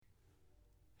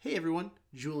Hey everyone,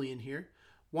 Julian here.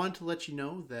 Want to let you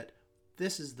know that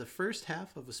this is the first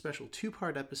half of a special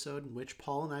two-part episode in which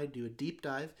Paul and I do a deep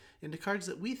dive into cards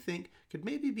that we think could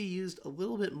maybe be used a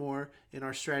little bit more in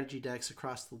our strategy decks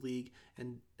across the league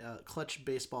and clutch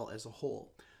baseball as a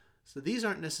whole. So these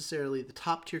aren't necessarily the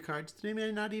top tier cards, they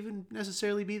may not even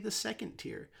necessarily be the second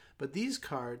tier, but these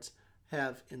cards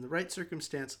have, in the right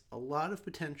circumstance, a lot of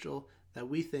potential that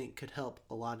we think could help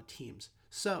a lot of teams.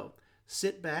 So,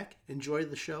 sit back, enjoy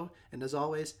the show, and as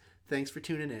always, thanks for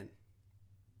tuning in.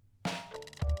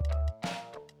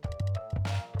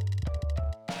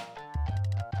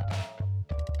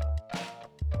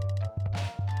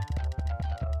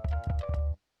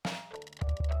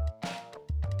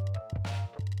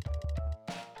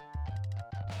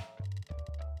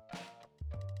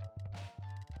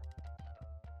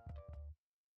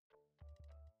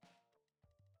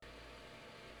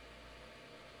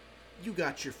 You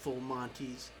got your full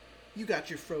Monties, you got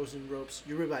your frozen ropes,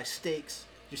 your ribeye steaks,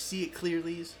 your see it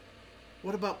clearlies.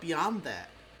 What about beyond that?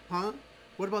 Huh?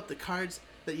 What about the cards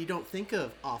that you don't think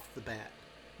of off the bat?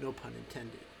 No pun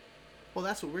intended. Well,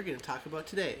 that's what we're going to talk about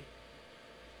today.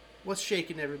 What's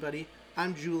shaking, everybody?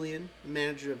 I'm Julian,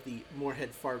 manager of the Moorhead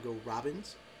Fargo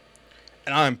Robins.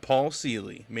 And I'm Paul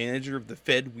Seeley, manager of the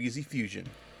Fed Wheezy Fusion.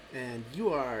 And you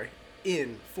are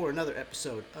in for another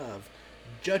episode of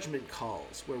Judgment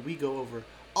Calls, where we go over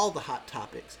all the hot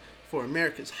topics for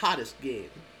America's hottest game.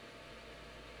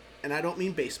 And I don't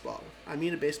mean baseball. I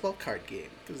mean a baseball card game,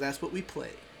 because that's what we play.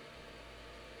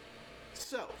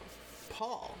 So,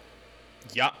 Paul.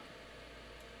 Yeah.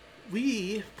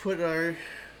 We put our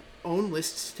own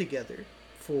lists together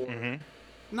for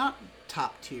not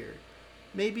top tier,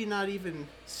 maybe not even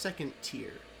second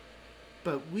tier,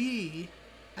 but I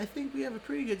think we have a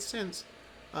pretty good sense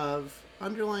of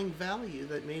underlying value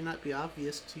that may not be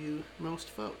obvious to most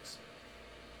folks.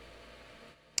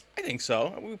 I think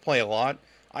so. We play a lot.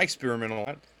 I experiment a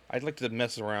lot. I'd like to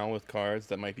mess around with cards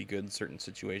that might be good in certain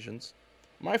situations.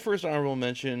 My first honorable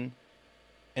mention,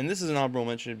 and this is an honorable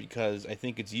mention because I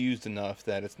think it's used enough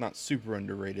that it's not super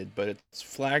underrated, but it's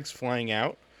Flags Flying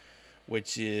Out,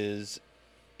 which is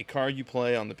a card you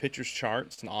play on the pitcher's chart.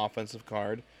 It's an offensive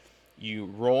card. You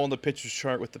roll on the pitcher's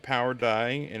chart with the power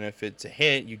die, and if it's a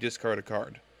hit, you discard a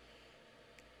card.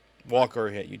 Walk or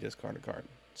a hit, you discard a card.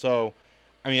 So,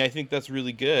 I think that's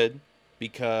really good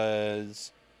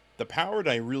because the power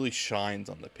die really shines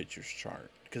on the pitcher's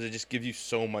chart because it just gives you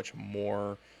so much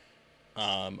more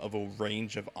of a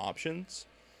range of options.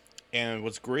 And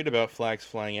what's great about Flags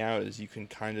Flying Out is you can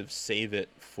kind of save it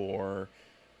for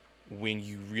when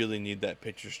you really need that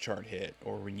pitcher's chart hit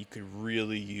or when you could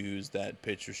really use that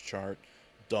pitcher's chart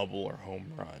double or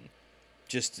home run.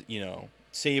 Just,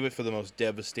 save it for the most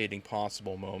devastating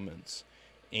possible moments.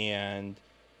 And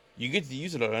you get to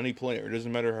use it on any player. It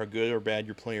doesn't matter how good or bad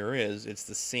your player is. It's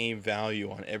the same value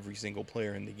on every single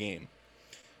player in the game.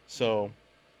 So,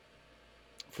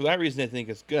 for that reason, I think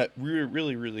it's good. Really,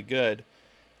 really, really good.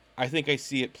 I think I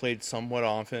see it played somewhat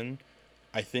often.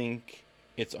 I think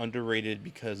it's underrated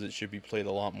because it should be played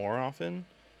a lot more often.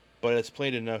 But it's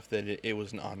played enough that it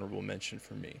was an honorable mention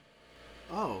for me.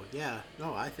 Oh yeah,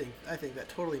 no, I think that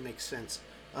totally makes sense.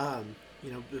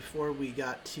 Before we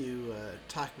got to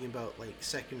talking about like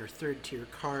second or third tier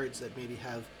cards that maybe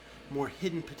have more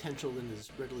hidden potential than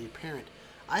is readily apparent,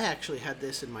 I actually had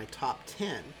this in my top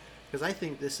 10 because I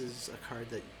think this is a card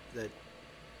that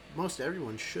most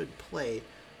everyone should play.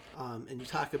 And you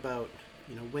talk about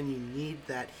when you need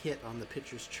that hit on the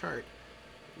pitcher's chart.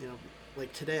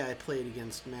 Like today I played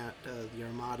against Matt the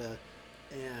Armada,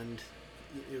 and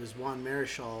it was Juan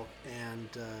Marichal, and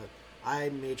I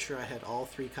made sure I had all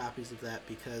 3 copies of that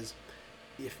because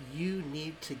if you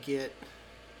need to get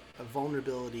a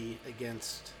vulnerability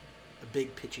against a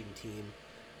big pitching team,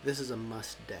 this is a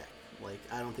must deck. Like,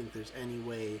 I don't think there's any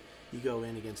way you go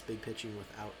in against big pitching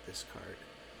without this card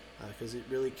because it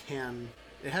really can.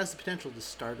 It has the potential to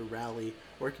start a rally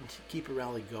or it can keep a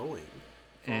rally going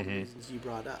for all the reasons you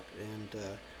brought up. And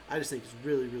I just think it's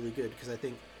really, really good because I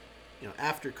think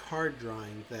after card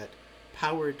drawing, that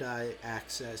power die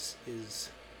access is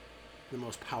the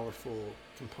most powerful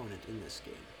component in this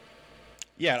game.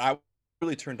 Yeah, I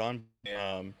really turned on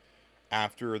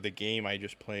after the game I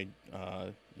just played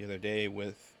the other day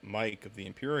with Mike of the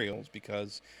Imperials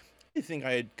because I think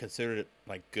I had considered it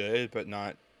like good, but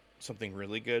not something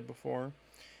really good before.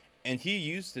 And he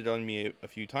used it on me a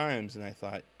few times, and I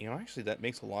thought, actually that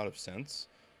makes a lot of sense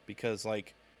because,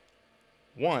 like,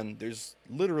 one, there's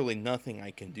literally nothing I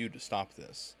can do to stop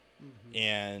this,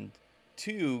 and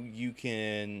two,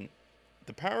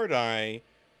 the power die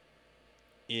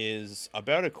is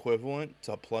about equivalent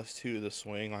to +2 to the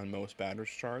swing on most batters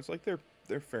charts. Like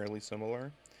they're fairly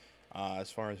similar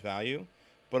as far as value.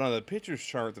 But on the pitcher's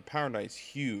chart, the power die is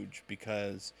huge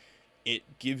because it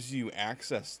gives you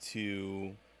access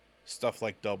to stuff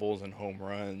like doubles and home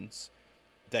runs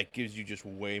that gives you just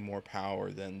way more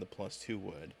power than the +2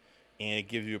 would, and it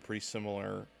gives you a pretty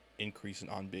similar increase in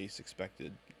on base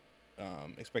expected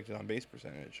on base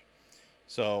percentage.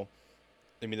 So,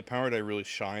 I mean, the power die really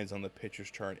shines on the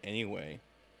pitcher's chart anyway.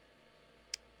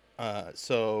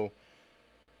 So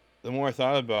the more I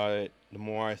thought about it, the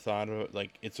more I thought of it,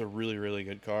 like it's a really really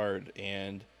good card,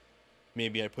 and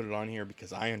maybe I put it on here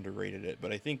because I underrated it,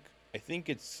 but I think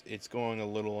it's going a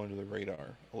little under the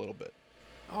radar a little bit.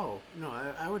 Oh no,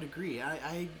 I would agree.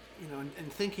 And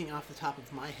thinking off the top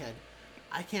of my head,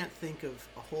 I can't think of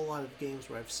a whole lot of games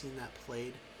where I've seen that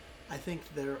played. I think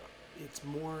it's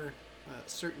more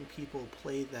certain people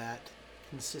play that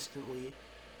consistently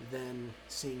than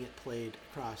seeing it played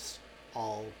across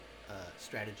all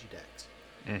strategy decks.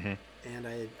 Mm-hmm. And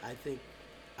I think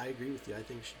I agree with you. I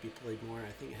think it should be played more.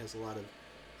 I think it has a lot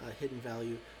of hidden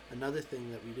value. Another thing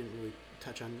that we didn't really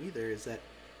touch on either is that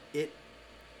it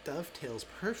dovetails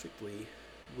perfectly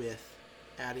with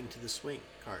adding to the swing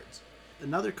cards.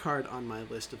 Another card on my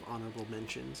list of honorable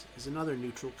mentions is another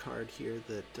neutral card here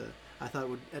that I thought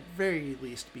would at very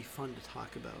least be fun to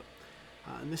talk about.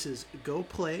 And this is Go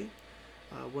Play,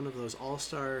 one of those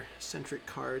all-star centric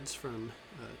cards from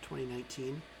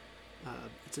 2019.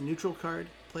 It's a neutral card.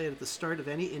 Play it at the start of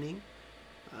any inning.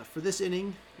 For this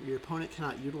inning, your opponent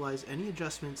cannot utilize any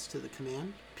adjustments to the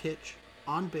command, pitch,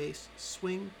 on base,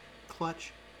 swing,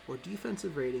 clutch, or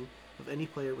defensive rating of any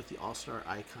player with the All-Star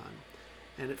icon.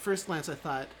 And at first glance, I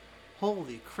thought,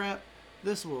 holy crap,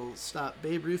 this will stop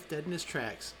Babe Ruth dead in his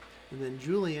tracks. And then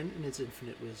Julian, in his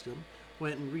infinite wisdom,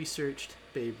 went and researched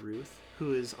Babe Ruth,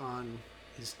 who is on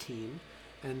his team,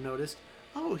 and noticed,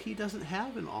 oh, he doesn't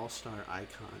have an All-Star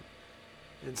icon.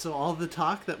 And so all the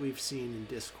talk that we've seen in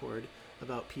Discord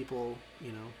about people,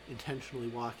 intentionally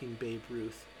walking Babe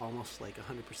Ruth almost like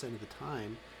 100% of the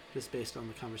time, just based on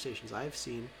the conversations I've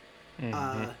seen,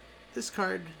 Mm-hmm. this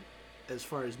card, as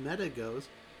far as meta goes,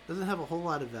 doesn't have a whole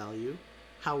lot of value.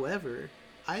 However,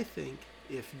 I think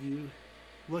if you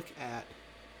look at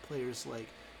players like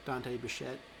Dante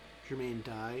Bichette, Jermaine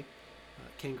Dye,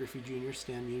 Ken Griffey Jr.,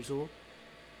 Stan Musial,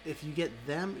 if you get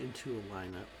them into a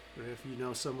lineup, or if you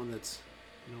know someone that's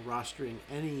rostering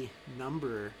any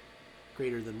number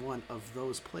greater than one of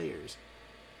those players,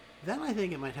 then I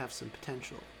think it might have some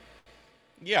potential.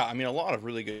 Yeah, I mean, a lot of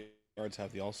really good cards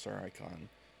have the All Star icon.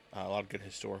 A lot of good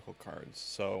historical cards.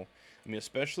 So, I mean,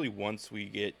 especially once we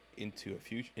get into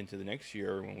the next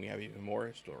year when we have even more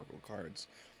historical cards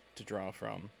to draw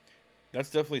from, that's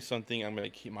definitely something I'm going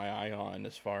to keep my eye on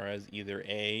as far as either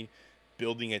A,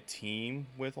 building a team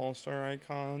with All Star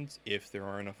icons if there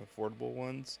are enough affordable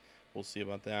ones. We'll see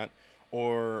about that.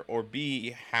 Or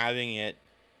B, having it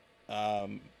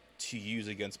to use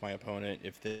against my opponent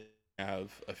if they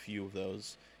have a few of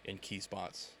those in key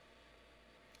spots.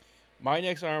 My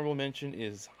next honorable mention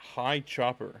is High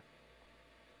Chopper,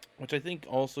 which I think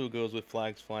also goes with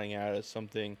flags flying out as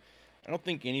something. I don't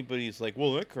think anybody's like,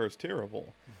 well, that card's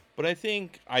terrible. But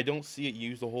I don't see it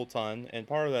used a whole ton, and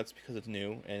part of that's because it's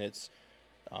new and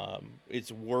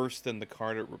it's worse than the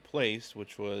card it replaced,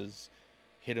 which was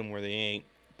Hit 'em where they ain't.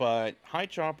 But High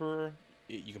Chopper,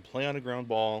 you can play on a ground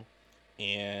ball,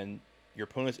 and your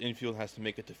opponent's infield has to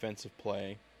make a defensive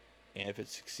play, and if it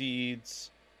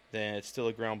succeeds, then it's still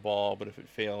a ground ball. But if it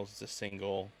fails, it's a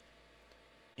single,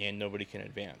 and nobody can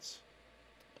advance.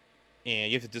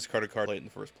 And you have to discard a card late in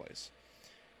the first place.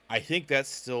 I think that's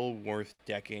still worth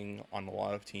decking on a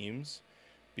lot of teams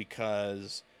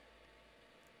because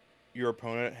your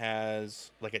opponent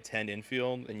has like a 10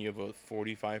 infield and you have a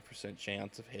 45%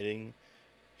 chance of hitting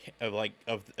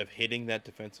that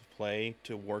defensive play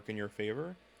to work in your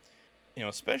favor.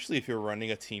 Especially if you're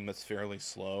running a team that's fairly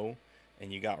slow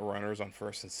and you got runners on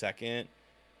first and second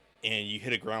and you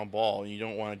hit a ground ball and you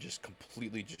don't want to just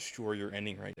completely destroy your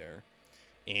ending right there.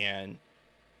 And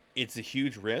it's a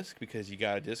huge risk because you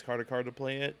got to discard a card to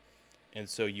play it, and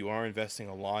so you are investing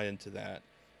a lot into that.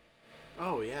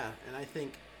 Oh yeah, and I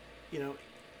think, you know,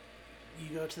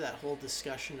 you go to that whole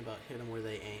discussion about hit 'em where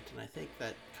they ain't, and I think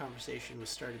that conversation was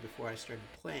started before I started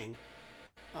playing.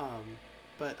 Um,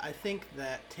 but I think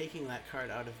that taking that card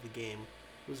out of the game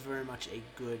was very much a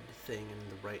good thing and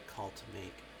the right call to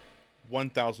make.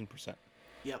 1000%.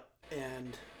 Yep,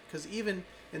 and because even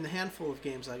in the handful of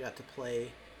games I got to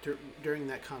play during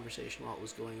that conversation while it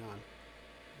was going on,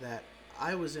 that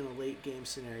I was in a late game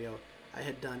scenario, I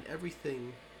had done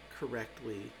everything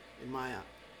correctly in my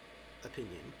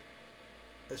opinion.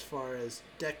 As far as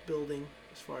deck building,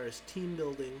 as far as team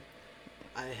building,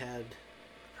 I had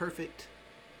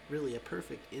really a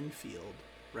perfect infield,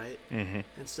 right? Mm-hmm.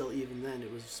 And still, even then,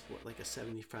 it was like a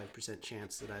 75%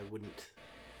 chance that I wouldn't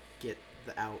get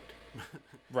the out.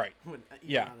 Right. Even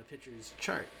on a pitcher's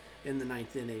chart in the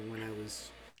ninth inning when I was,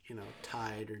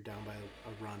 tied or down by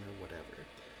a run or whatever.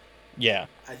 Yeah.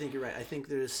 I think you're right. I think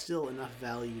there is still enough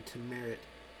value to merit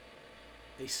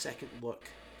a second look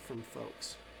from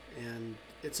folks, and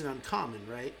it's an uncommon,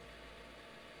 right?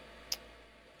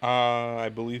 I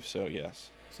believe so. Yes.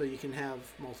 So you can have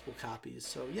multiple copies.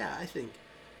 So yeah, I think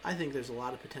there's a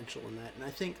lot of potential in that, and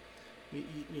I think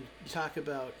you talk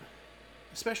about,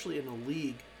 especially in a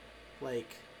league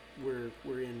like we're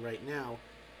in right now,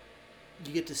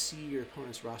 you get to see your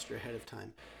opponent's roster ahead of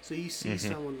time. So you see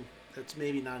someone that's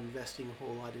maybe not investing a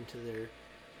whole lot into their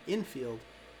infield,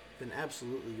 then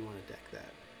absolutely you want to deck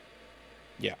that.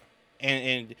 Yeah,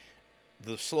 and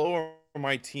the slower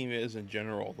my team is in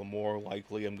general, the more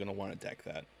likely I'm going to want to deck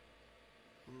that,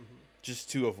 just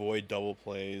to avoid double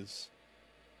plays,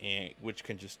 and which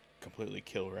can just completely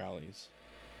kill rallies.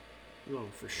 Oh,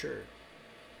 for sure.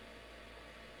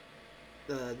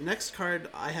 The next card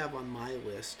I have on my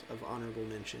list of honorable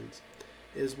mentions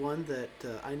is one that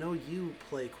I know you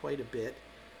play quite a bit,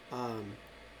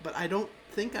 but I don't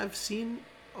think I've seen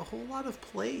a whole lot of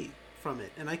play from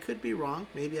it. And I could be wrong.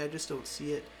 Maybe I just don't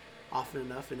see it often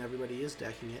enough and everybody is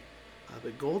decking it.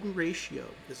 But Golden Ratio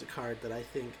is a card that I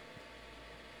think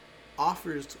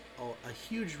offers a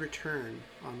huge return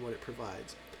on what it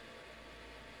provides.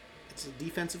 It's a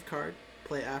defensive card.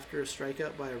 Play after a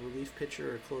strikeout by a relief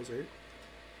pitcher or closer.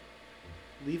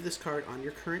 Leave this card on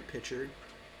your current pitcher.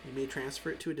 You may transfer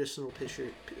it to additional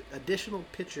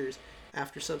pitchers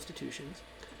after substitutions.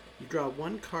 You draw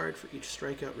one card for each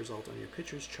strikeout result on your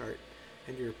pitcher's chart,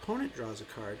 and your opponent draws a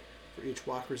card for each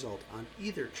walk result on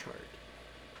either chart.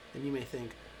 And you may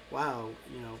think, wow,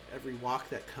 every walk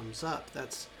that comes up,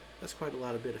 that's quite a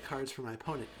lot of bit of cards for my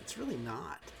opponent. It's really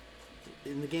not.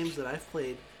 In the games that I've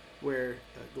played where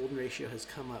Golden Ratio has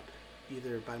come up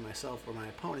either by myself or my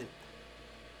opponent,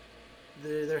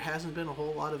 there hasn't been a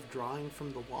whole lot of drawing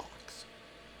from the walks,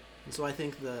 and so I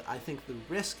think the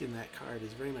risk in that card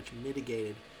is very much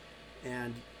mitigated.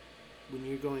 And when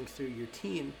you're going through your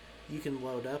team, you can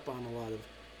load up on a lot of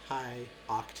high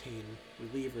octane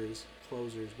relievers,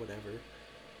 closers, whatever,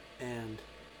 and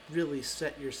really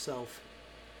set yourself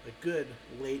a good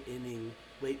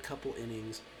late couple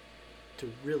innings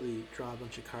to really draw a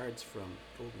bunch of cards from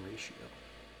Golden Ratio.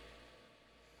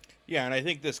 Yeah, and I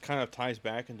think this kind of ties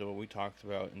back into what we talked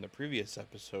about in the previous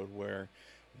episode, where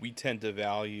we tend to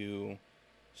value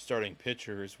starting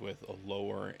pitchers with a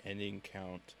lower inning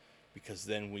count because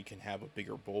then we can have a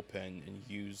bigger bullpen and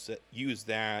use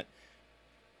that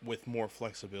with more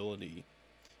flexibility.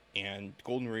 And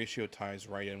Golden Ratio ties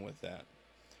right in with that.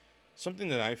 Something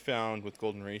that I found with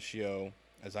Golden Ratio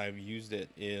as I've used it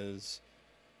is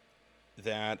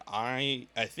that I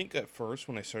think at first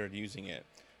when I started using it,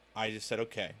 I just said,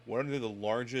 okay, what are the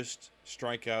largest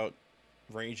strikeout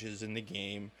ranges in the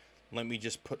game? Let me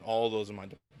just put all those in my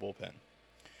bullpen.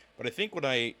 But I think what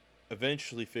I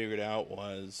eventually figured out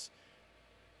was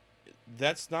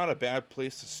that's not a bad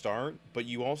place to start, but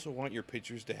you also want your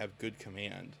pitchers to have good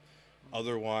command.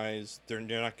 Otherwise, they're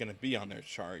not going to be on their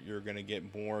chart. You're going to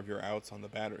get more of your outs on the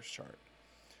batter's chart.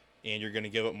 And you're going to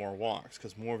give up more walks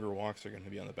because more of your walks are going to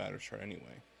be on the batter's chart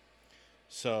anyway.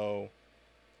 So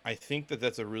I think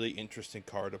that's a really interesting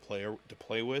card to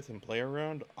play with and play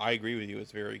around. I agree with you;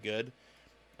 it's very good.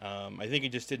 I think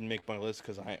it just didn't make my list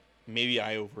because I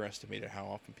overestimated how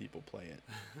often people play it.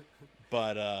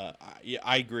 But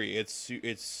I agree.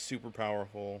 It's super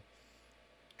powerful.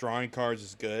 Drawing cards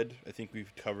is good. I think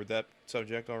we've covered that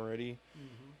subject already.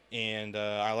 And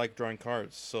I like drawing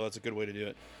cards, so that's a good way to do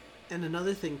it. And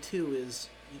another thing too is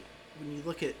when you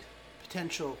look at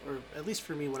potential, or at least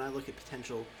for me, when I look at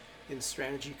potential in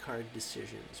strategy card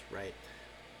decisions, right?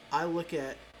 I look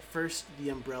at first the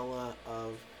umbrella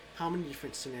of how many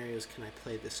different scenarios can I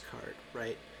play this card,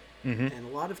 right? And a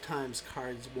lot of times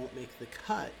cards won't make the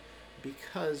cut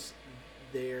because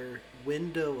their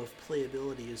window of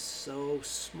playability is so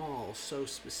small, so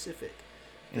specific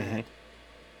that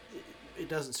it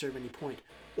doesn't serve any point.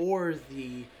 Or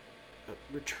the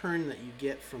return that you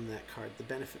get from that card, the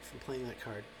benefit from playing that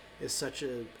card, is such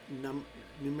a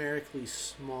numerically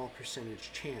small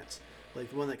percentage chance. Like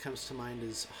the one that comes to mind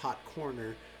is Hot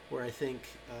Corner, where I think,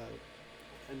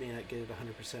 I may not get it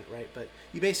 100% right, but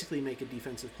you basically make a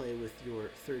defensive play with your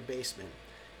third baseman.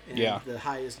 And the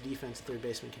highest defense third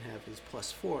baseman can have is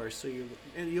 +4, so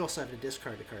you also have to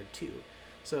discard a card too.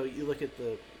 So you look at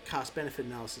the cost benefit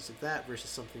analysis of that versus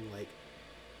something like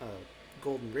uh,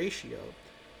 golden ratio,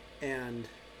 and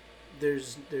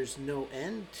there's no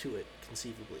end to it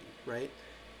conceivably, right?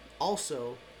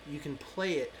 Also, you can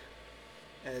play it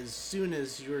as soon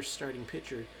as your starting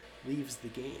pitcher leaves the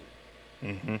game.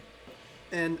 Mm-hmm.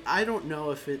 And I don't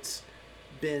know if it's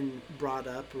been brought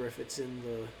up or if it's in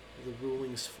the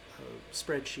rulings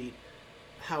spreadsheet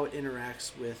how it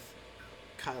interacts with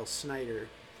Kyle Snyder,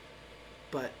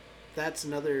 but that's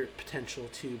another potential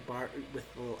to bar with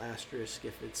a little asterisk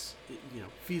if it's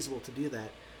feasible to do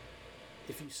that.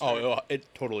 If you start, it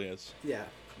totally is. yeah,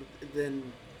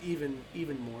 then even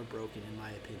more broken in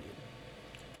my opinion.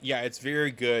 Yeah, it's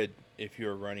very good if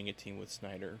you're running a team with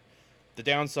Snyder. The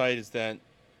downside is that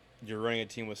you're running a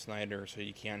team with Snyder, so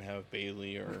you can't have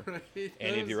Bailey or Right?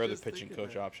 any of your other pitching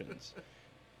coach options.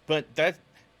 But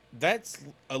that's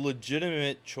a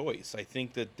legitimate choice. I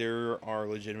think that there are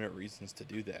legitimate reasons to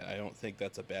do that. I don't think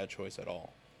that's a bad choice at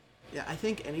all. Yeah, I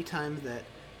think anytime that,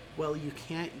 well, you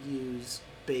can't use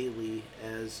Bailey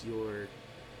as your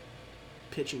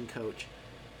pitching coach,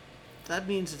 that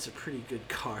means it's a pretty good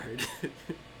card.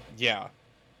 Yeah,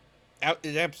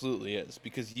 it absolutely is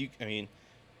because you can.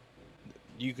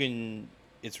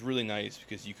 It's really nice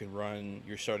because you can run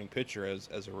your starting pitcher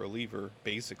as a reliever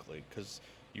basically because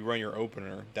you run your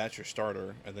opener, that's your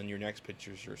starter, and then your next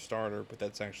pitcher is your starter, but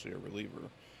that's actually a reliever.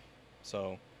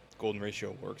 So golden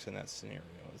ratio works in that scenario.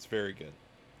 It's very good.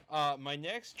 My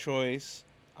next choice,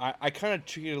 I kind of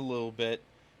cheated a little bit,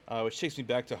 which takes me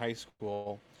back to high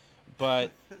school,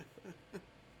 but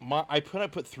I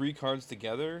put three cards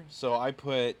together. So I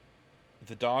put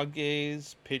the dog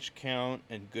days, pitch count,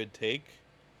 and good take,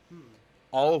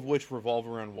 all of which revolve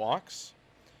around walks.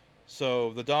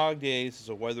 So the dog days is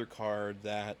a weather card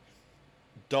that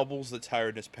doubles the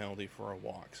tiredness penalty for a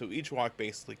walk. So each walk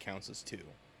basically counts as two.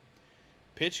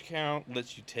 Pitch count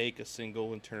lets you take a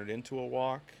single and turn it into a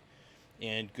walk.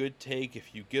 And good take,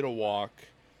 if you get a walk,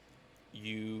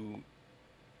 you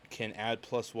can add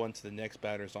 +1 to the next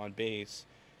batter's on base.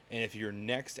 And if your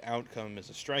next outcome is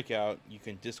a strikeout, you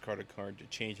can discard a card to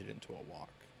change it into a walk.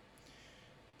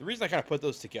 The reason I kind of put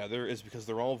those together is because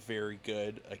they're all very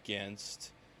good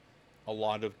against a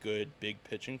lot of good big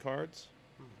pitching cards.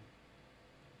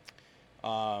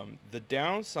 The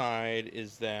downside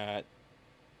is that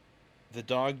the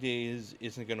dog days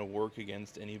isn't going to work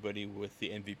against anybody with the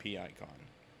MVP icon.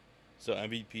 So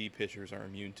MVP pitchers are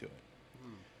immune to it.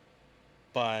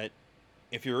 But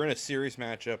if you're in a series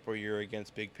matchup where you're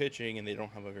against big pitching and they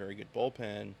don't have a very good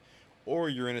bullpen, or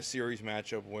you're in a series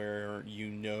matchup where you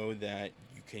know that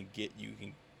you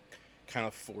can kind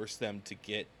of force them to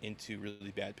get into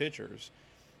really bad pitchers,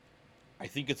 I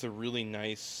think it's a really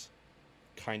nice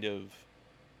kind of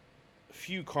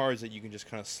few cards that you can just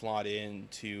kind of slot in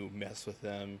to mess with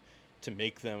them, to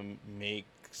make them make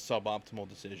suboptimal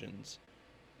decisions.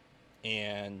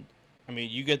 And I mean,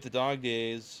 you get the dog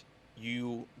days,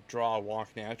 you draw a walk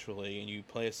naturally, and you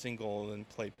play a single and then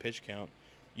play pitch count.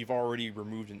 You've already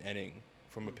removed an inning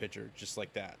from a pitcher just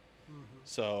like that.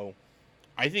 So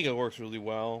I think it works really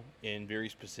well in very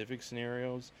specific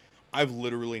scenarios. I've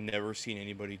literally never seen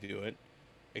anybody do it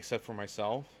except for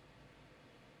myself.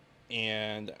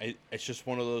 And it's just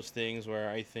one of those things where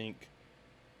I think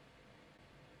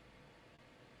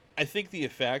the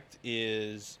effect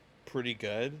is pretty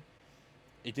good.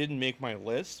 It didn't make my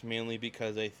list mainly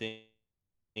because I think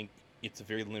it's a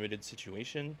very limited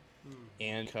situation,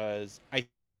 and because I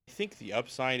think the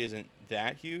upside isn't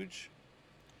that huge,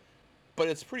 but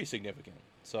it's pretty significant.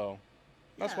 So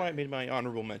that's why I made my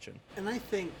honorable mention. And I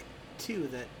think too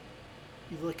that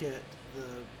you look at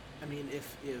I mean,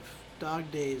 if Dog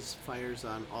Days fires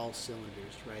on all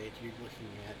cylinders, right? You're looking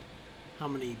at how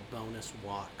many bonus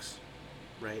walks,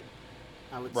 right?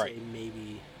 I would say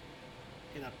maybe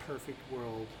in a perfect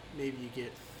world, maybe you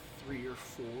get 3 or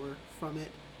 4 from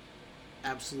it.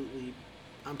 Absolutely,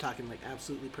 I'm talking like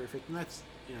absolutely perfect, and that's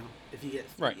if you get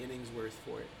 3 innings worth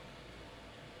for it.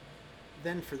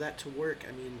 Then for that to work,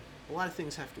 I mean, a lot of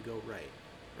things have to go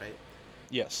right?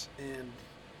 Yes. And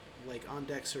like on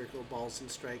deck circle, balls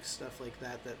and strikes, stuff like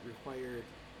that require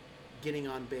getting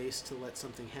on base to let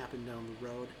something happen down the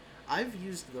road. I've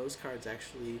used those cards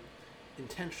actually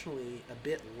intentionally a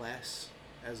bit less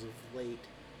as of late,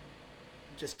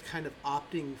 just kind of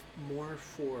opting more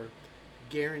for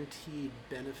guaranteed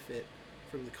benefit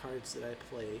from the cards that I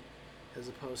play as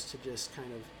opposed to just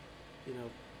kind of,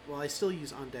 well, I still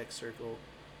use on deck circle,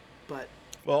 but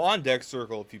on deck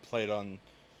circle, if you play it on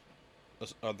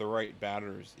the right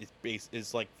batters,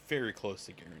 it's like very close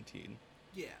to guaranteed.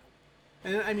 Yeah,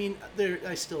 and I mean,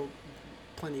 I still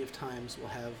plenty of times will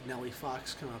have Nellie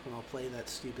Fox come up and I'll play that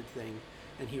stupid thing,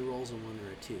 and he rolls a 1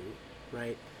 or a 2,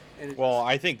 right? And Well,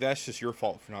 I think that's just your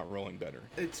fault for not rolling better.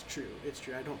 it's true. It's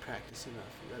true. I don't practice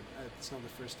enough. It's not the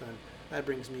first time. That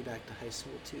brings me back to high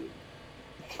school too.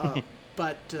 Uh,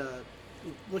 but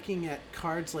looking at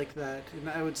cards like that, and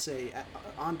I would say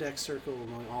on deck circle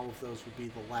among all of those would be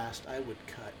the last I would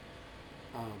cut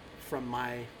from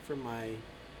my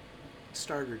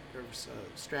starter or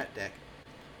strat deck,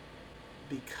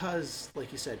 because,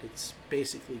 like you said, it's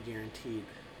basically guaranteed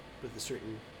with a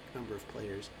certain number of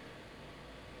players.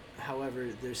 However,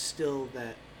 there's still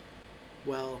that,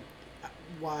 well,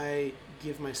 why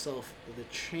give myself the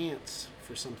chance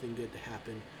for something good to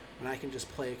happen when I can just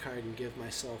play a card and give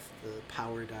myself the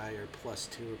power die or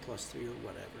 +2 or +3 or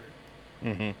whatever?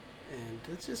 Mm-hmm. And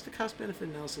it's just a cost benefit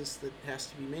analysis that has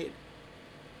to be made.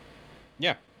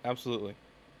 Yeah, absolutely.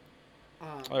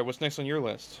 Uh, All right, what's next on your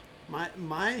list?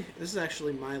 my this is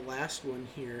actually my last one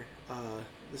here.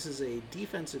 This is a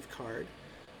defensive card.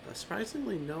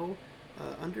 Surprisingly, no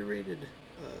underrated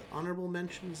honorable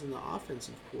mentions in the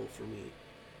offensive pool for me.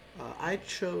 I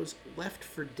chose Left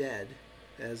for Dead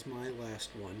as my last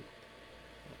one.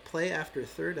 Play after a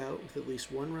third out with at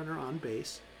least one runner on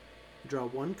base. Draw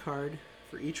one card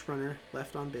for each runner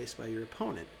left on base by your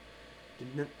opponent.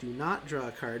 Do not draw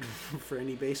a card for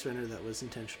any base runner that was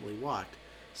intentionally walked.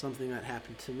 Something that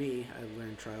happened to me. I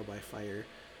learned trial by fire.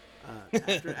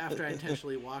 After I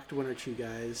intentionally walked one or two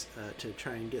guys to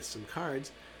try and get some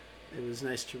cards, it was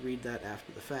nice to read that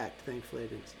after the fact. Thankfully, I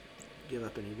didn't give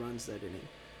up any runs that inning.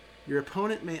 Your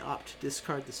opponent may opt to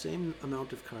discard the same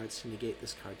amount of cards to negate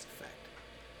this card's effect.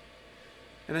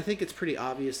 And I think it's pretty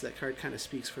obvious that card kind of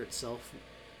speaks for itself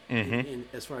in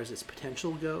as far as its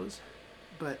potential goes,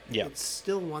 but it's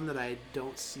still one that I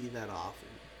don't see that often.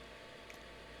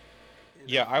 And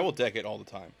yeah, I will deck it all the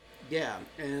time. Yeah,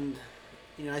 and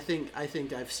I think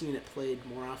I've seen it played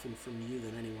more often from you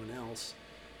than anyone else.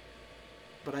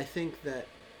 But I think that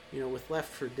with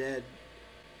Left for Dead,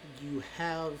 you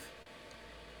have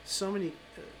so many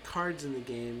cards in the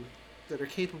game that are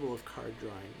capable of card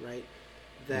drawing, right?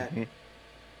 That,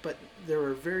 but there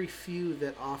are very few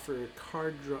that offer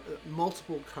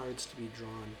multiple cards to be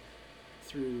drawn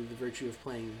through the virtue of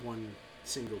playing one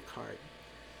single card.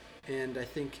 And I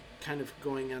think, kind of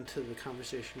going into the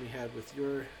conversation we had with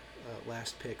your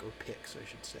last pick, or picks, I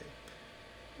should say,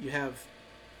 you have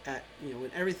when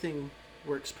everything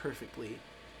works perfectly,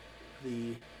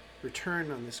 the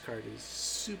return on this card is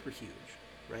super huge,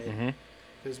 right?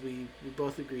 Because we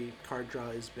both agree card draw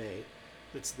is Bay.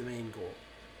 That's the main goal.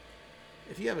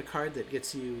 If you have a card that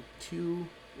gets you 2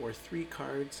 or 3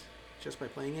 cards just by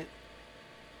playing it,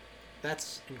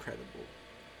 that's incredible.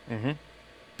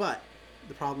 But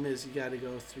the problem is you got to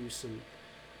go through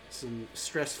some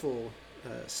stressful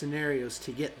scenarios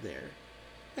to get there.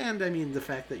 And I mean, the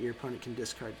fact that your opponent can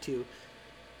discard too,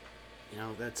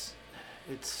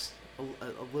 it's a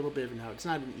little bit of an out. It's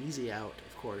not an easy out,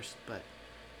 of course, but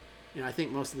I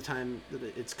think most of the time that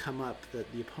it's come up that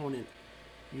the opponent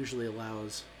usually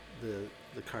allows the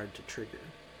card to trigger.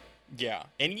 Yeah,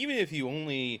 and even if you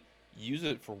only use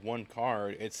it for one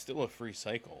card, it's still a free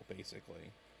cycle,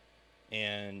 basically.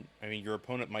 And, I mean, your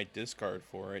opponent might discard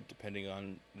for it, depending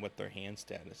on what their hand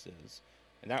status is.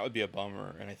 And that would be a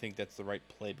bummer, and I think that's the right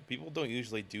play. But people don't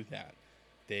usually do that.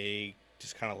 They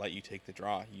just kind of let you take the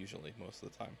draw, usually, most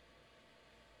of the time.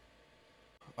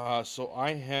 So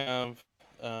I have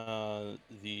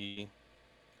the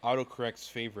autocorrect's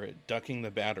favorite, Ducking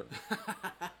the Batter.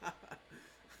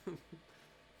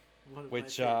 One of my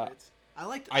favorites. I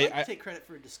like to take credit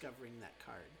for discovering that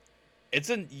card.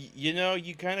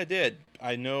 You kind of did.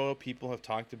 I know people have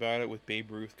talked about it with Babe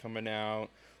Ruth coming out,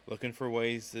 looking for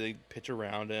ways to pitch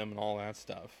around him and all that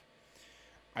stuff.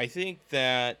 I think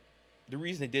that the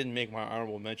reason they didn't make my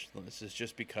honorable mention list is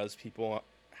just because people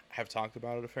have talked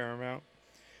about it a fair amount.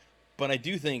 But I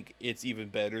do think it's even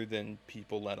better than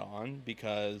people let on,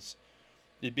 because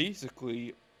it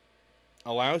basically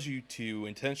allows you to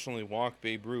intentionally walk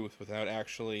Babe Ruth without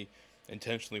actually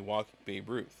intentionally walking Babe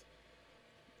Ruth.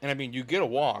 And I mean, you get a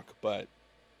walk, but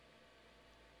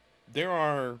there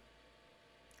are,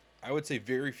 I would say,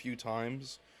 very few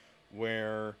times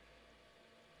where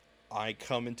I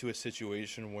come into a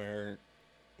situation where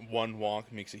one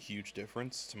walk makes a huge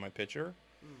difference to my pitcher.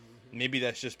 Maybe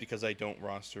that's just because I don't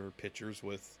roster pitchers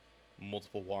with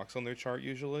multiple walks on their chart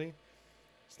usually.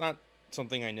 It's not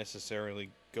something I necessarily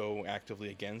go actively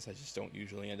against. I just don't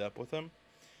usually end up with them.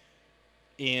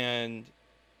 And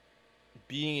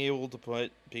being able to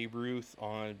put Babe Ruth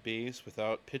on base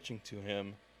without pitching to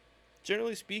him,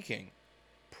 generally speaking,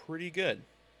 pretty good.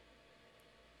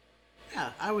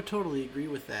 Yeah, I would totally agree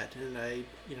with that, and I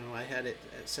had it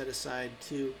set aside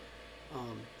too.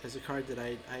 as a card that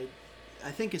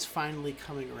I think is finally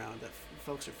coming around. That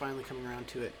folks are finally coming around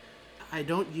to it. I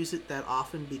don't use it that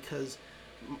often because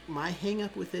my hang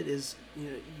up with it is,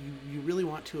 you really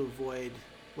want to avoid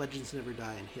Legends Never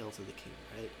Die and Hail to the King,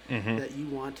 right? Mm-hmm. That you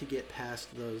want to get past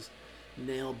those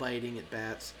nail biting at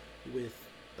bats with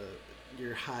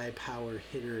your high power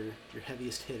hitter, your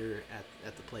heaviest hitter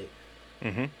at the plate.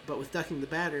 Mm-hmm. But with Ducking the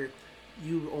Batter,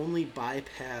 you only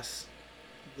bypass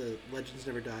the Legends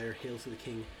Never Die or Hail to the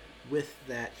King with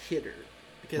that hitter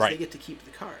because Right. they get to keep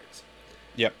the cards.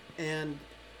 Yep. And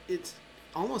it's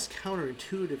almost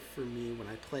counterintuitive for me when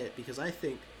I play it because I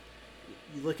think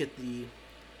you look at the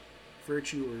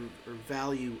virtue or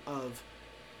value of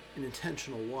an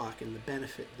intentional walk and the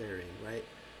benefit therein, right?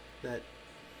 That,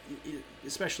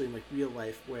 especially in like real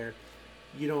life where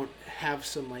you don't have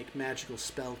some like magical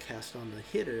spell cast on the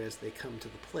hitter as they come to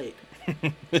the plate,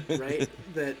 right?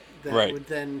 That Right. would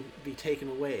then be taken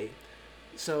away.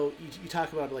 So you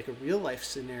talk about like a real life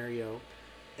scenario,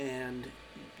 and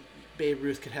Babe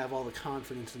Ruth could have all the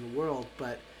confidence in the world,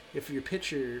 but if your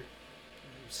pitcher,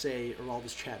 say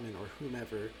Aroldis Chapman or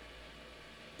whomever,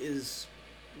 is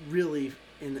really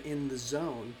in the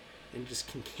zone and just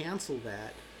can cancel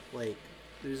that, like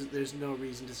there's no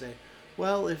reason to say,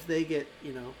 well, if they get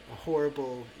a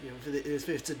horrible, if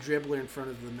it's a dribbler in front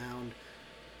of the mound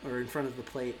or in front of the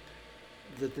plate,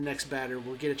 that the next batter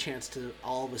will get a chance to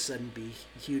all of a sudden be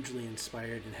hugely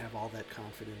inspired and have all that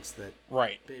confidence that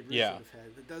Right. Babe Ruth Yeah. would have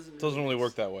had. It Doesn't really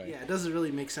work that way. Yeah, it doesn't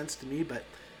really make sense to me. But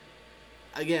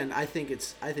again, I think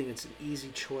it's an easy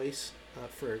choice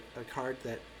for a card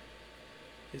that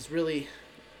is really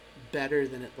better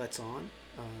than it lets on,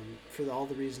 for all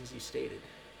the reasons you stated,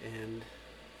 and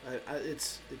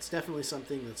it's definitely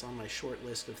something that's on my short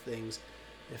list of things.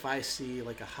 If I see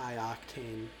like a high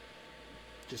octane,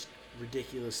 just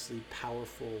ridiculously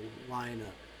powerful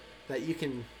lineup, that you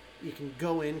can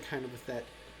go in kind of with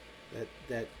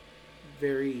that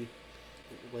very,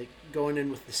 like, going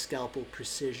in with the scalpel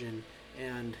precision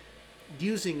and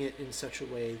using it in such a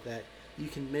way that you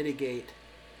can mitigate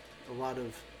a lot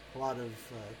of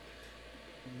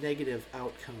negative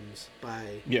outcomes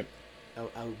by Yep.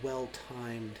 a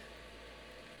well-timed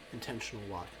unintentional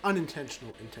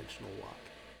intentional walk.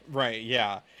 Right.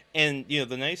 Yeah. And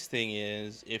the nice thing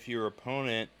is, if your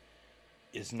opponent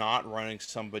is not running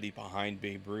somebody behind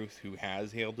Babe Ruth who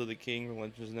has Hail to the King or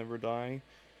Legends Never Die,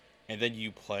 and then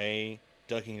you play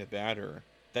Ducking the Batter,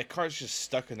 that card's just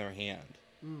stuck in their hand.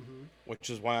 Mm-hmm. Which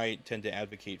is why I tend to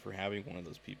advocate for having one of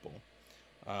those people.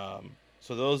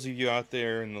 So those of you out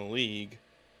there in the league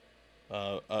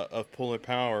of Polar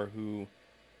Power who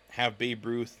have Babe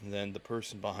Ruth and then the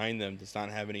person behind them does not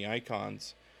have any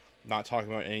icons, not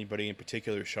talking about anybody in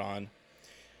particular, Sean,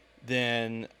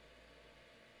 then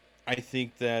I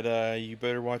think that you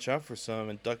better watch out for some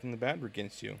and Ducking the Batter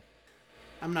against you.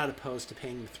 I'm not opposed to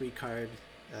paying the 3-card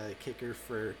kicker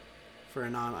for a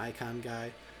non-icon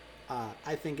guy.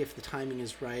 I think if the timing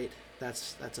is right,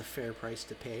 that's a fair price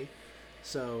to pay.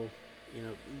 So,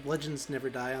 Legends Never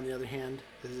Die, on the other hand,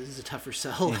 is a tougher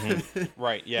sell. Mm-hmm.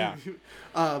 Right, yeah.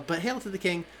 But Hail to the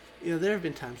King, there have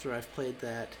been times where I've played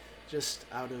that just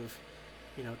out of,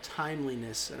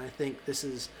 timeliness, and I think this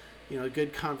is, a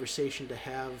good conversation to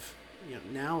have,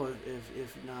 now,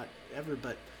 if not ever,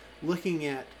 but looking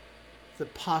at the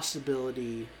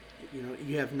possibility,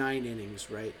 you have 9 innings,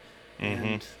 right? Mm-hmm.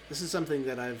 And this is something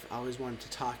that I've always wanted to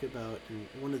talk about, and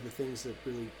one of the things that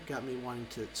really got me wanting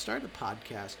to start a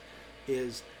podcast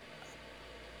is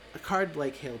a card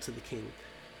like Hail to the King.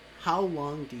 How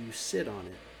long do you sit on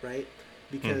it, right?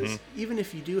 Because even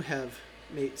if you do have,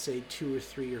 say, 2 or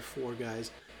 3 or 4 guys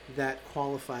that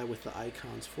qualify with the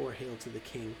icons for Hail to the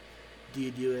King, do you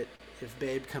do it if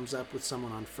Babe comes up with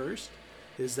someone on first?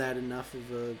 Is that enough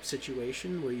of a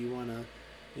situation where you want to,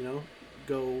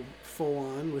 go full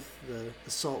on with the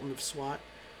Sultan of SWAT?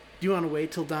 Do you want to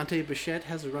wait till Dante Bichette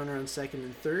has a runner on second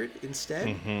and third instead?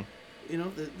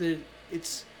 Mm-hmm.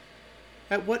 It's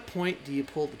at what point do you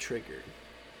pull the trigger?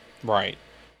 Right.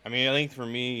 I mean, I think for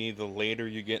me, the later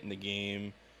you get in the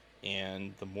game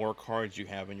and the more cards you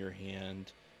have in your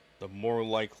hand, the more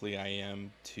likely I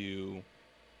am to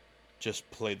just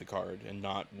play the card and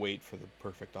not wait for the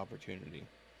perfect opportunity.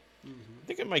 Mm-hmm. I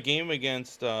think in my game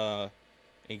against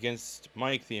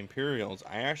Mike, the Imperials,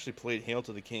 I actually played Hail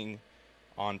to the King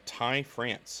on Thai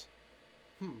France.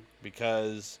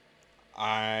 Because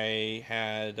I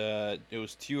had, it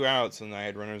was 2 outs and I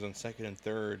had runners on second and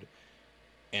third.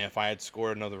 And if I had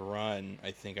scored another run, I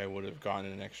think I would have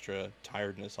gotten an extra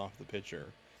tiredness off the pitcher.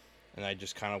 And I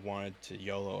just kind of wanted to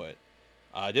YOLO it.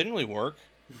 It didn't really work.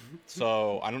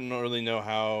 So I don't really know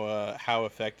how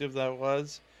effective that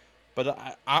was.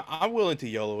 But I'm willing to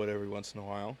YOLO it every once in a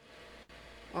while.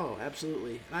 Oh,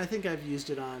 absolutely. And I think I've used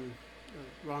it on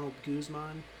Ronald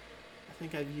Guzman. I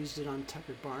think I've used it on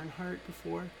Tucker Barnhart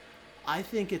before. I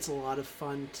think it's a lot of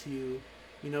fun to,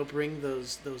 bring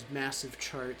those massive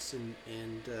charts and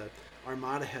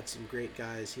Armada had some great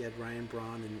guys. He had Ryan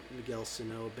Braun and Miguel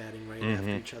Sano batting right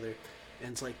after Mm-hmm. each other,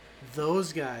 and it's like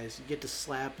those guys. You get to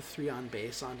slap a 3 on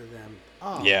base onto them.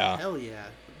 Oh Yeah. hell yeah,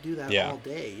 do that Yeah. all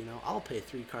day. I'll pay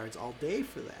 3 cards all day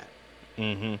for that.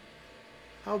 Mm-hmm.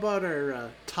 How about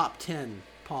our top 10,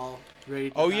 Paul?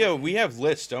 Ready to Oh yeah, dive we have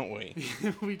lists, don't we?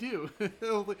 in? We do.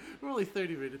 We're only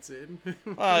 30 minutes in.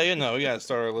 Well, we gotta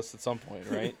start our list at some point,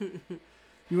 right?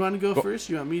 You want to go Go. first?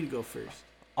 You want me to go first?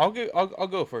 I'll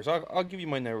go first. I'll give you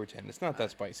my number 10. It's not All that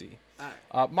right. spicy. All right.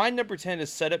 My number 10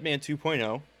 is Setup Man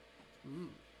 2.0. Mm.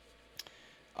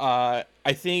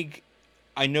 I think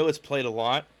I know it's played a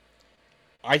lot.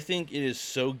 I think it is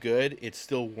so good it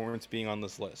still warrants being on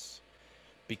this list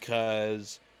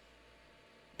because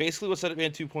basically what Setup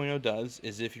Man 2.0 does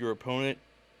is if your opponent,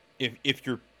 if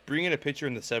you're bringing a pitcher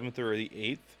in the seventh or the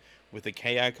eighth with a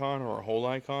K icon or a hold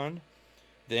icon,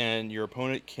 then your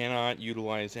opponent cannot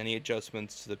utilize any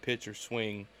adjustments to the pitch or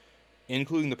swing,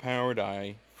 including the power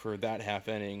die for that half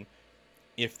inning,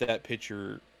 if that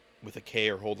pitcher with a K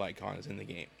or hold icon is in the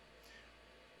game.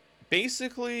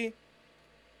 Basically,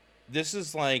 this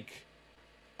is like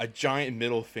a giant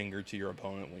middle finger to your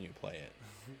opponent when you play it.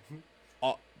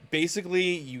 Uh,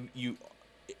 Basically, you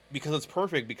because it's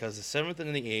perfect because the seventh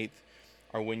and the eighth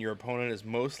are when your opponent is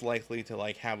most likely to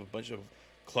like have a bunch of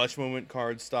clutch moment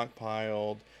cards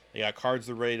stockpiled. They got cards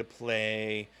they're ready to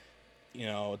play.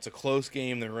 It's a close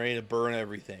game. They're ready to burn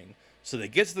everything. So they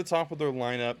get to the top of their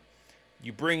lineup.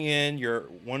 You bring in your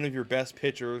one of your best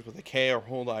pitchers with a K or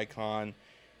hold icon,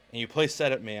 and you play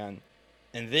setup man,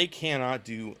 and they cannot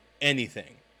do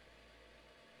anything.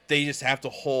 They just have to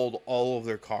hold all of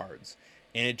their cards,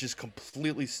 and it just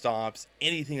completely stops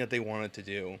anything that they wanted to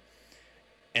do.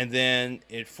 And then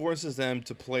it forces them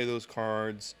to play those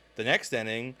cards the next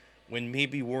inning when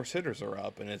maybe worse hitters are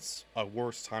up and it's a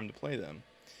worse time to play them,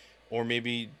 or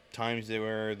maybe times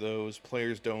where those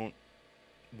players don't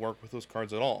work with those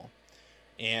cards at all.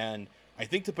 And I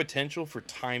think the potential for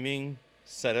timing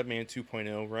Setup Man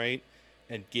 2.0 right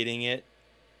and getting it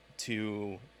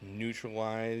to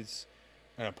neutralize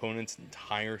an opponent's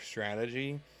entire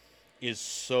strategy is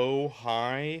so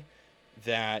high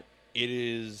that it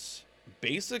is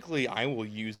basically I will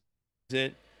use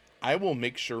it. I will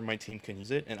make sure my team can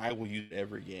use it and I will use it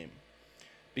every game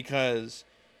because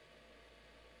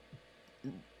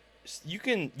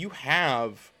you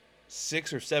have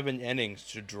 6 or 7 innings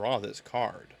to draw this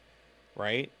card,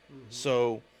 right? Mm-hmm.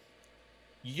 So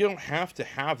you don't have to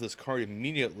have this card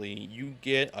immediately. You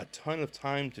get a ton of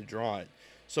time to draw it.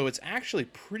 So it's actually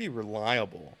pretty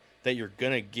reliable that you're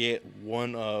going to get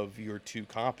one of your 2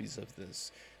 copies of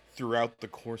this throughout the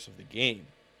course of the game.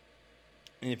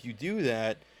 And if you do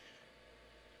that,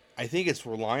 I think it's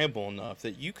reliable enough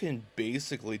that you can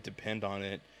basically depend on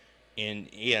it in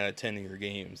 8 out of 10 of your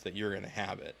games that you're going to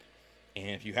have it.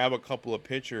 And if you have a couple of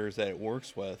pitchers that it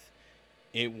works with,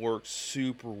 it works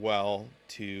super well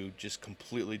to just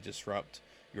completely disrupt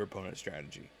your opponent's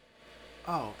strategy.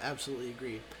 Oh, absolutely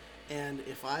agree. And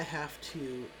if I have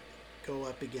to go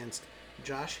up against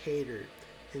Josh Hader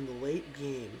in the late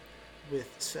game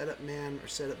with Setup Man or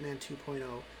Setup Man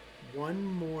 2.0 one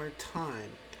more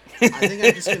time, I think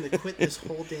I'm just going to quit this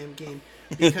whole damn game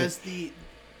because the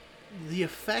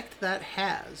effect that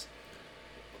has,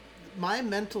 my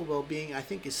mental well-being, I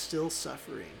think, is still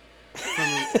suffering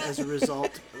from as a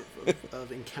result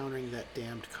of encountering that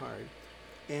damned card.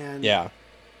 And Yeah.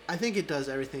 I think it does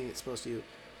everything it's supposed to do.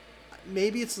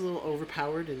 Maybe it's a little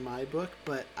overpowered in my book,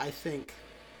 but I think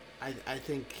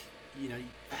you know,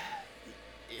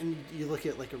 and you look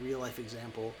at like a real life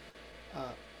example. Uh,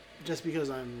 just because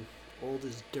I'm old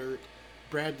as dirt,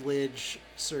 Brad Lidge,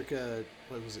 circa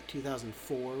what was it,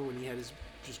 2004, when he had his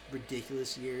just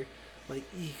ridiculous year. Like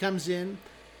he comes in,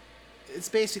 it's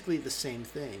basically the same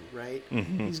thing, right?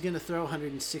 Hmm. He's gonna throw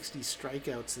 160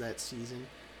 strikeouts that season.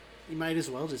 You might as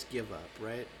well just give up,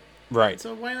 right? Right.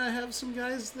 So why not have some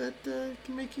guys that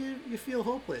can make you feel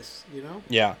hopeless?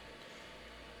 Yeah.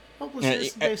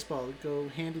 Hopelessness and baseball go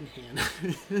hand in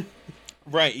hand.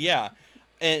 Right. Yeah.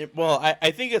 And well,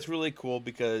 I think it's really cool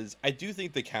because I do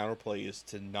think the counterplay is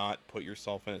to not put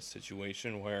yourself in a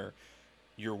situation where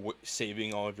you're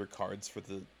saving all of your cards for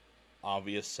the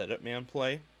obvious setup man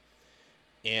play.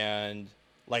 And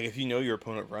like if you know your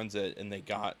opponent runs it and they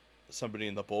got somebody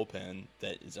in the bullpen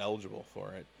that is eligible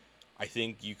for it, I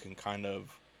think you can kind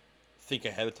of think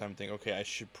ahead of time and think, okay, I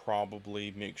should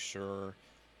probably make sure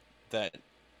that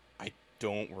I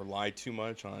don't rely too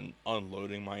much on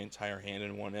unloading my entire hand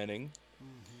in one inning.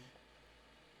 Mm-hmm.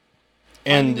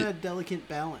 Finding And that delicate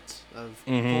balance of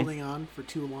mm-hmm, holding on for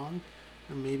too long,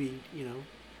 or maybe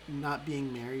not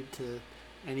being married to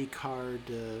any card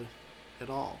at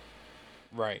all.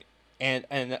 right. And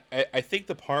I think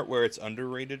the part where it's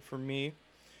underrated for me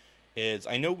is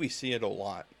I know we see it a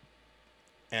lot.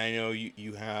 And I know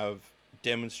you have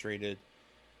demonstrated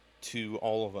to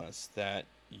all of us that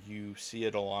you see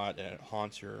it a lot and it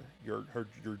haunts your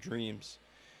dreams.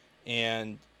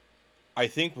 And I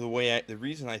think the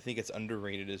reason I think it's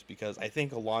underrated is because I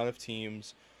think a lot of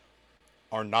teams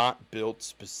are not built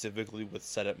specifically with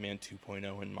Setup Man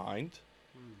 2.0 in mind.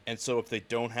 Mm. And so if they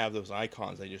don't have those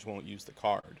icons, they just won't use the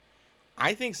card.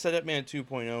 I think Setup Man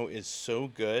 2.0 is so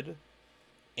good,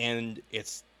 and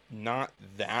it's not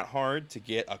that hard to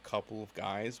get a couple of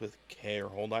guys with K or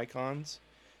hold icons,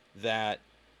 that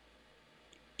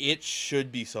it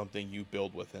should be something you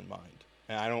build with in mind.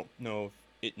 And I don't know if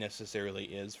it necessarily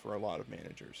is for a lot of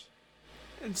managers.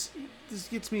 And this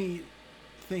gets me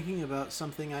thinking about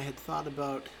something I had thought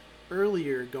about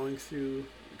earlier, going through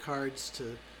cards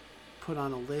to put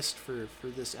on a list for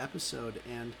this episode,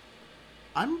 and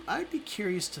I'd be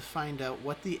curious to find out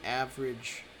what the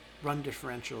average run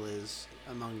differential is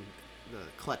among the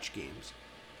clutch games.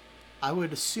 I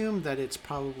would assume that it's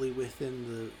probably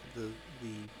within the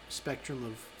spectrum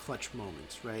of clutch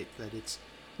moments, right? That it's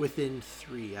within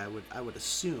 3. I would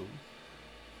assume.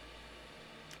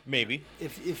 Maybe.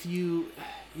 If you,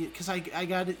 because I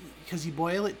got it, because you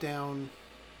boil it down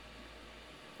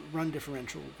run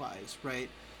differential wise, right?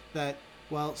 That,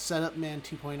 well, setup man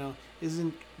 2.0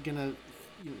 isn't gonna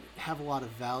have a lot of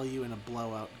value in a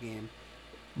blowout game.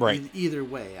 Right. Either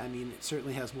way, I mean, it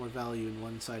certainly has more value in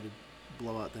one-sided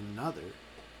blowout than another.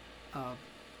 Uh,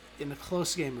 in a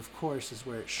close game, of course, is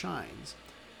where it shines,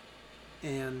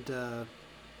 and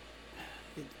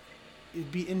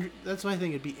that's why I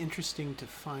think it'd be interesting to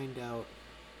find out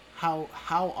how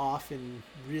often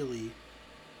really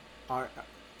are,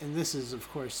 and this is of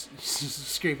course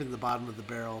scraping the bottom of the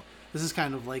barrel. This is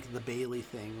kind of like the Bailey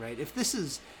thing, right? If this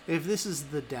is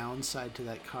the downside to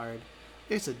that card,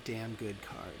 it's a damn good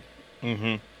card.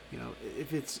 Mm-hmm.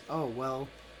 If it's, oh well,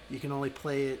 you can only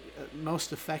play it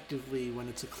most effectively when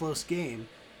it's a close game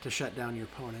to shut down your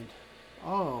opponent.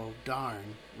 Oh darn,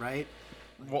 right?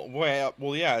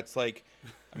 Well, yeah. It's like,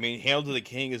 I mean, Hail to the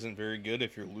King isn't very good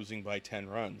if you're losing by 10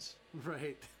 runs.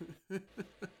 Right.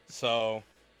 So,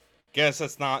 guess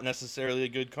that's not necessarily a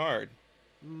good card.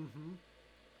 Mm-hmm.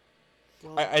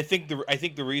 Well, I think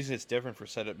the reason it's different for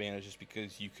setup man is just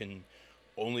because you can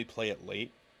only play it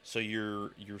late, so you're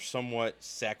somewhat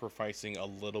sacrificing a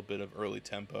little bit of early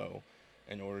tempo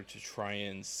in order to try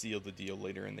and seal the deal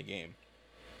later in the game.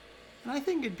 and I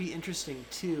think it'd be interesting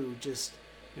too, just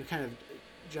kind of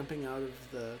jumping out of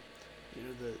the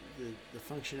the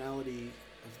functionality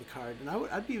of the card, and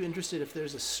I'd be interested if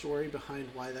there's a story behind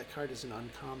why that card is an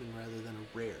uncommon rather than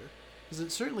a rare, because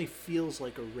it certainly feels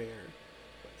like a rare.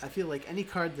 I feel like any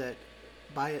card that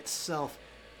by itself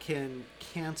can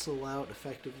cancel out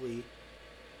effectively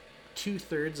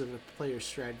 2/3 of a player's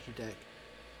strategy deck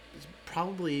is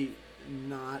probably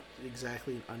not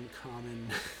exactly an uncommon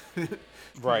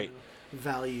Right.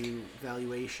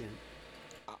 valuation.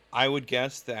 I would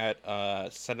guess that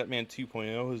Setup Man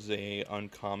 2.0 is a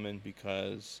uncommon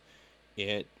because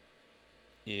it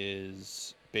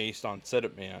is based on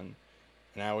Setup Man,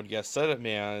 and I would guess Setup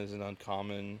Man is an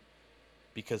uncommon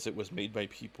because it was made by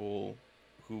people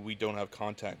who we don't have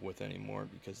contact with anymore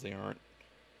because they aren't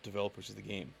developers of the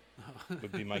game.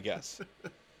 Would be my guess.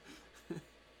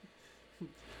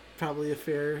 Probably a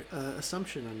fair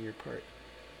assumption on your part.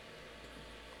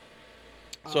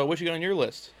 So what you got on your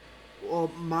list?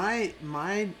 Well, my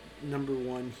number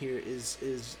one here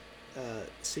is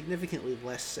significantly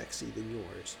less sexy than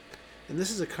yours, and this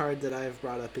is a card that I've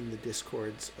brought up in the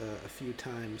discords a few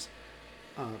times.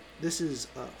 This is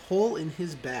Hole in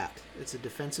His Bat. It's a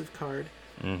defensive card.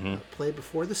 Mm-hmm. Play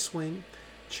before the swing.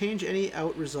 Change any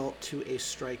out result to a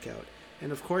strikeout.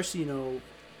 And of course,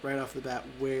 right off the bat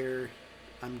where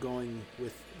I'm going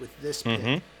with this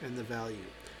pick and the value.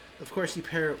 Of course, you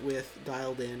pair it with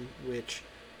Dialed In, which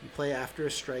you play after a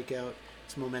strikeout.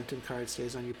 It's a momentum card,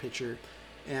 stays on your pitcher,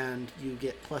 and you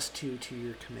get +2 to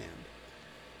your command.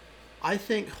 I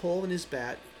think Hole in His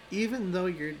Bat, even though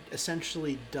you're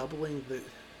essentially doubling the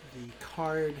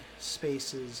card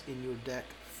spaces in your deck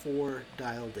for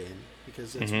Dialed In,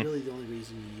 because that's really the only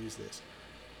reason you use this.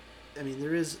 I mean,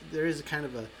 there is a kind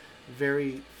of a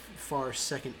very far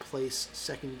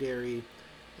secondary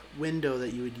window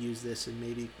that you would use this, and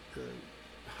maybe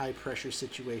high pressure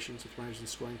situations with runners in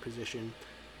scoring position,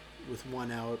 with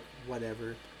one out,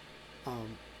 whatever. Um,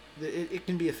 it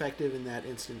can be effective in that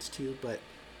instance too, but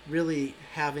really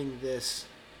having this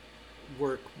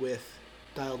work with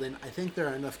dialed in, I think there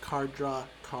are enough card draw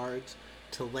cards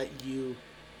to let you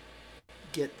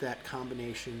get that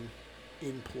combination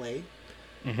in play.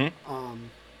 Mm-hmm.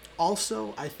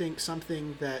 Also, I think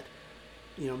something that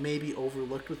may be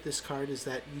overlooked with this card is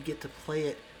that you get to play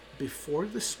it before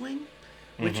the swing,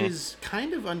 which Mm-hmm. is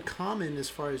kind of uncommon as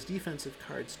far as defensive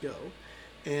cards go,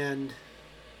 and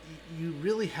you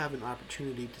really have an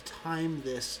opportunity to time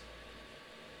this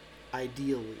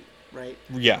ideally, right?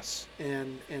 Yes.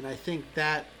 And I think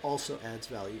that also adds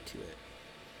value to it.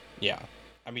 Yeah.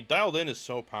 I mean, dialed in is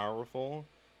so powerful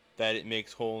that it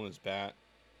makes hole in his bat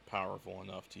powerful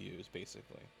enough to use,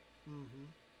 basically. Mm-hmm.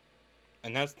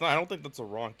 And that's not, I don't think that's a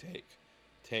wrong take.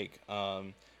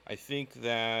 I think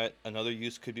that another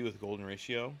use could be with golden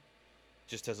ratio,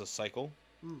 just as a cycle.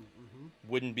 Mm-hmm.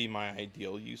 Wouldn't be my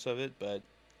ideal use of it, but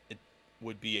it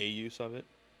would be a use of it.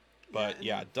 Yeah, But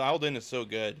yeah, and dialed in is so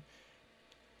good.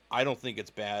 I don't think it's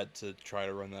bad to try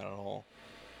to run that at all.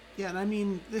 yeah, and I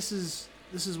mean this is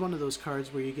one of those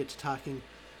cards where you get to talking.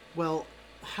 Well,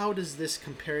 how does this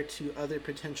compare to other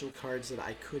potential cards that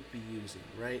I could be using,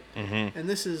 right? Mm-hmm. And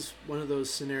this is one of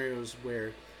those scenarios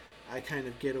where I kind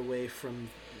of get away from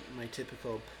my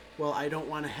typical, well, I don't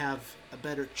want to have a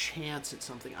better chance at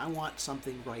something. I want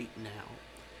something right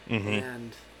now. Mm-hmm.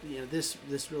 And this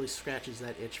really scratches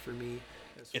that itch for me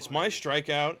as It's far my as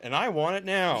strikeout, and I want it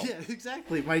now. yeah,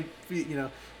 exactly. My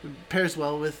pairs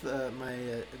well with my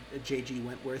JG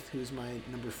Wentworth, who's my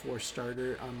number 4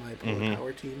 starter on my Polar Mm-hmm.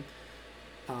 Power team.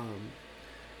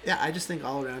 Yeah, I just think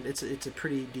all around it's a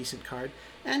pretty decent card,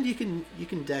 and you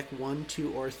can deck 1,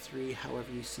 2, or 3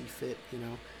 however you see fit.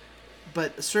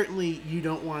 But certainly you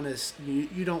don't want to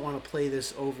you don't want to play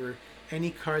this over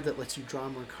any card that lets you draw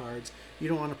more cards. You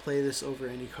don't want to play this over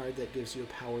any card that gives you a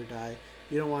power die.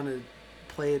 You don't want to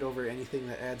play it over anything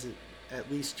that adds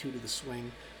at least 2 to the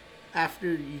swing. After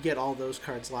you get all those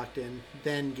cards locked in,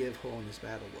 then give Hole in His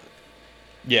Battle look.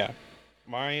 Yeah.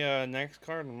 My next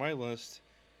card on my list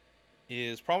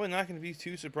is probably not going to be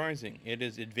too surprising. It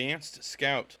is Advanced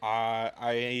Scout.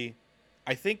 I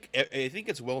think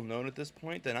it's well known at this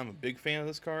point that I'm a big fan of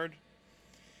this card.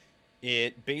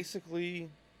 It basically,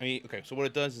 I mean, okay, so what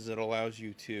it does is it allows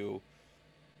you to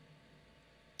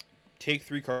take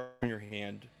 3 cards in your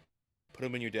hand, put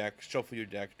them in your deck, shuffle your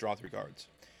deck, draw 3 cards.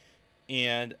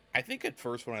 And I think at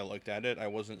first when I looked at it, I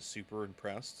wasn't super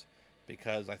impressed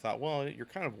because I thought, well, you're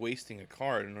kind of wasting a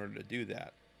card in order to do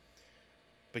that.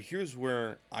 But here's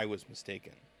where I was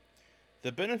mistaken.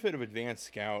 The benefit of Advanced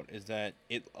Scout is that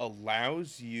it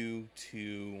allows you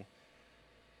to.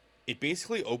 It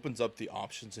basically opens up the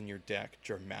options in your deck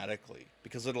dramatically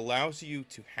because it allows you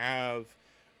to have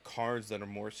cards that are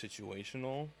more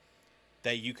situational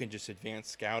that you can just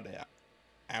Advanced Scout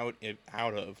out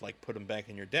of, like put them back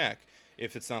in your deck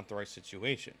if it's not the right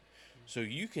situation. So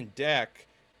you can deck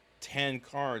 10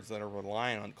 cards that are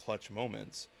relying on clutch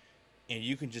moments, and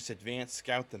you can just Advanced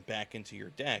Scout them back into your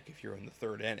deck if you're in the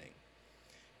 3rd inning.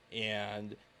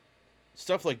 And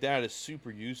stuff like that is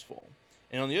super useful.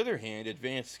 And on the other hand,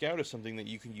 Advanced Scout is something that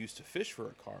you can use to fish for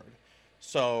a card.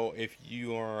 So if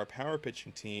you are a power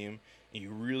pitching team and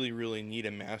you really, really need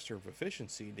a Master of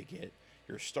Efficiency to get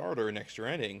your starter an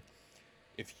extra inning,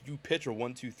 if you pitch a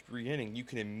 1, 2, 3 inning, you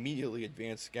can immediately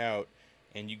Advanced Scout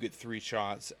and you get 3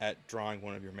 shots at drawing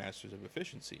one of your Masters of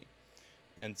Efficiency.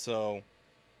 And so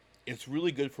it's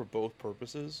really good for both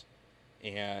purposes.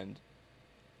 And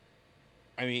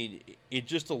I mean, it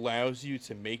just allows you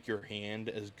to make your hand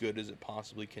as good as it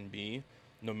possibly can be,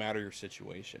 no matter your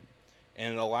situation.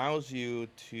 And it allows you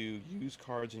to use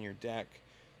cards in your deck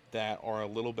that are a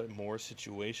little bit more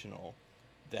situational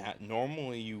that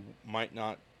normally you might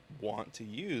not want to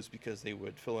use because they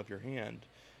would fill up your hand,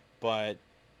 but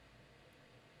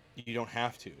you don't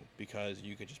have to because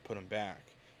you could just put them back.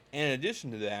 And in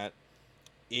addition to that,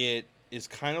 it is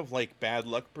kind of like bad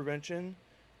luck prevention,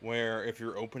 where if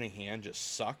your opening hand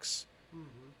just sucks,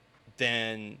 Mm-hmm.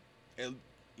 then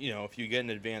if you get an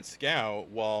Advanced Scout,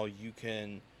 well, you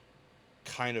can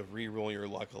kind of re-roll your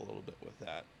luck a little bit with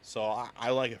that. So I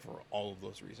like it for all of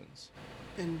those reasons.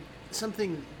 And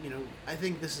something, I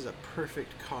think this is a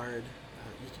perfect card.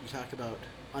 You talk about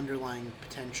underlying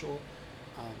potential.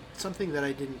 Something that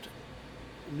I didn't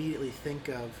immediately think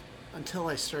of until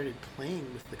I started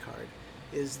playing with the card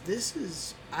is this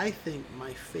is, I think,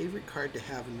 my favorite card to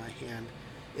have in my hand.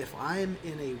 If I'm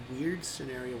in a weird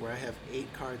scenario where I have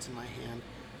 8 cards in my hand,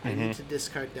 I need to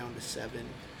discard down to 7.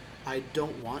 I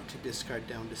don't want to discard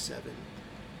down to 7.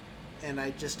 and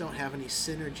I just don't have any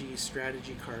synergy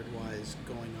strategy card wise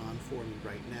going on for me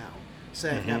right now.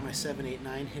 Say I've got my 7, 8,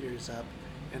 9 hitters up,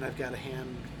 and I've got a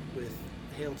hand with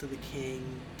Hail to the King,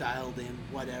 Dialed In,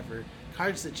 whatever.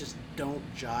 Cards that just don't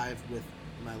jive with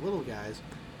my little guys.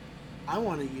 I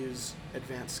want to use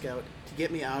Advanced Scout to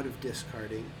get me out of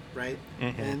discarding, right?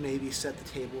 And then maybe set the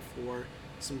table for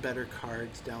some better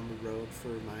cards down the road for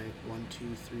my 1,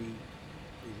 2, 3,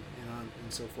 and on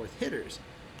and so forth hitters.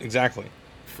 Exactly.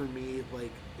 For me,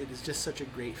 like, it is just such a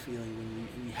great feeling when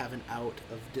you have an out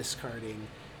of discarding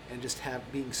and just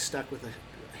being stuck with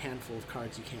a handful of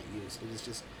cards you can't use.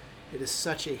 It is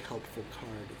such a helpful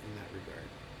card in that regard.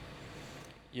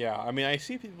 Yeah, I mean, I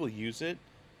see people use it,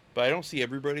 but I don't see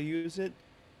everybody use it.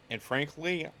 And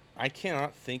frankly, I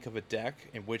cannot think of a deck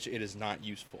in which it is not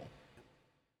useful.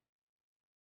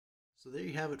 So there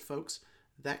you have it, folks.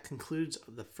 That concludes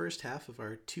the first half of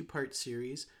our 2-part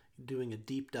series, doing a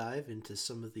deep dive into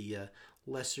some of the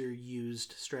lesser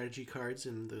used strategy cards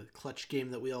in the Clutch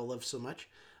game that we all love so much.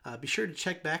 Be sure to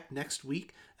check back next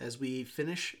week as we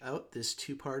finish out this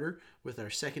 2-parter with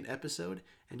our second episode,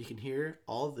 and you can hear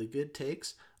all the good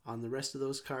takes on the rest of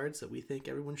those cards that we think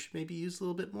everyone should maybe use a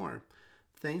little bit more.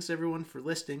 Thanks everyone for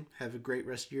listening. Have a great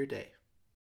rest of your day.